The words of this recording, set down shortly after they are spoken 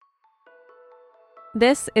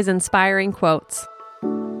This is Inspiring Quotes.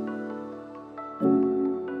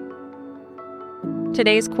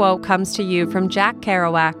 Today's quote comes to you from Jack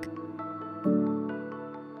Kerouac.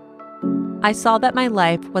 I saw that my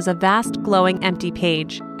life was a vast glowing empty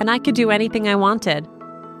page, and I could do anything I wanted.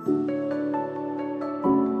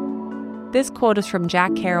 This quote is from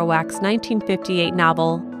Jack Kerouac's 1958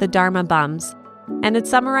 novel, The Dharma Bums, and it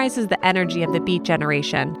summarizes the energy of the Beat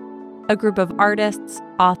Generation, a group of artists,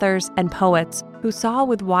 authors, and poets who saw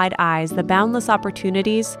with wide eyes the boundless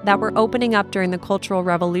opportunities that were opening up during the Cultural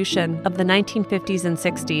Revolution of the 1950s and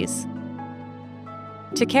 60s.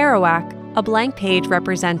 To Kerouac, a blank page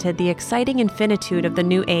represented the exciting infinitude of the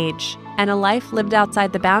new age and a life lived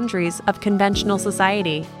outside the boundaries of conventional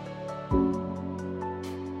society.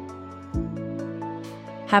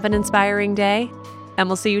 Have an inspiring day, and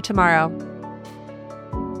we'll see you tomorrow.